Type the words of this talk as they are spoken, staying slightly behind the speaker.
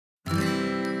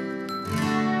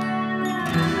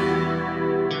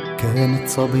كانت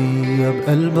صبية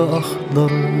بقلب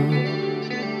أخضر،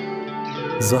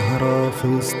 زهرة في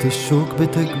وسط الشوك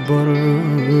بتكبر،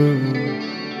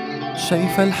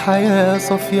 شايفة الحياة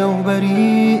صافية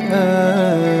وبريئة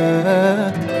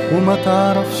وما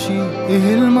تعرفش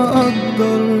ايه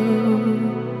المقدر.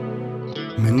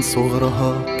 من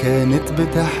صغرها كانت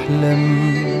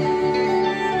بتحلم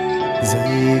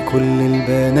زي كل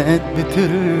البنات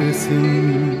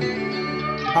بترسم،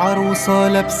 عروسة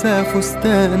لابسة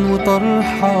فستان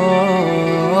وطرحة،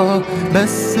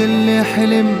 بس اللي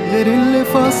حلم غير اللي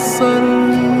فسر.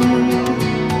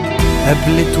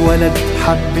 قابلت ولد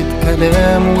حبت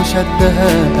كلام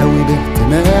وشدها قوي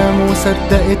باهتمام،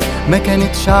 وصدقت ما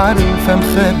كانتش عارفة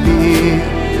مخبي ايه.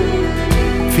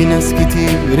 في ناس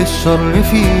كتير الشر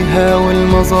فيها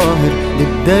والمظاهر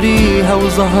بتداريها،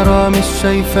 وزهرة مش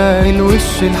شايفة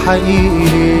الوش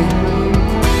الحقيقي.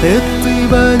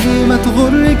 الطيبة دي ما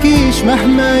تغركيش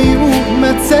مهما يقول،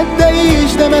 ما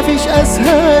تصدقيش ده مفيش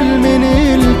أسهل من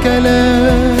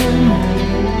الكلام.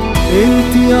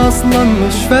 انتي أصلا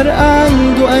مش فارقة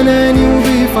عنده، أناني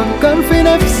وبيفكر في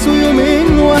نفسه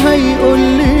يومين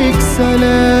وهيقولك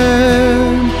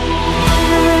سلام.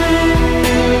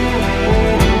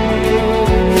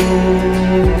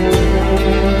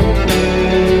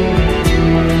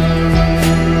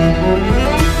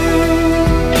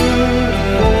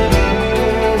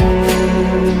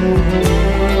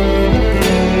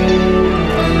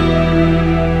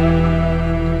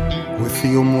 في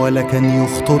يوم ولا كان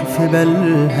يخطر في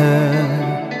بالها،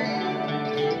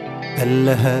 قال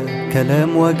لها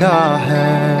كلام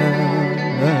وجعها،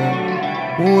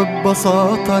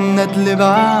 وببساطة الندل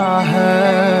باعها،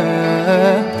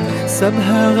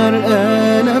 سابها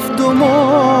غرقانة في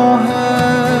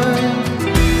دموعها.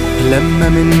 لما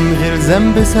من غير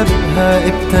ذنب سابها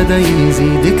ابتدى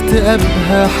يزيد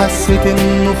اكتئابها، حست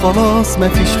انه خلاص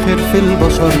مفيش خير في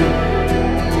البشر.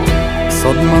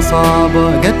 صدمة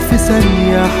صعبة جت في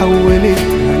ثانية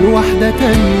حولتها لوحدة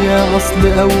تانية،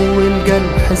 أصل أول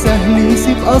جرح سهل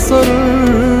يسيب أثر.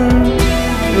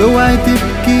 اوعي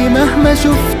تبكي مهما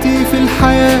شفتي في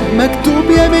الحياة، مكتوب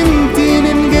يا بنتي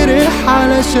ننجرح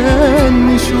علشان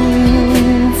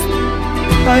نشوف.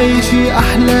 عيشي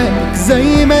أحلامك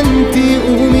زي ما انتي،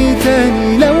 قومي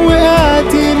تاني لو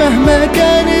وقعتي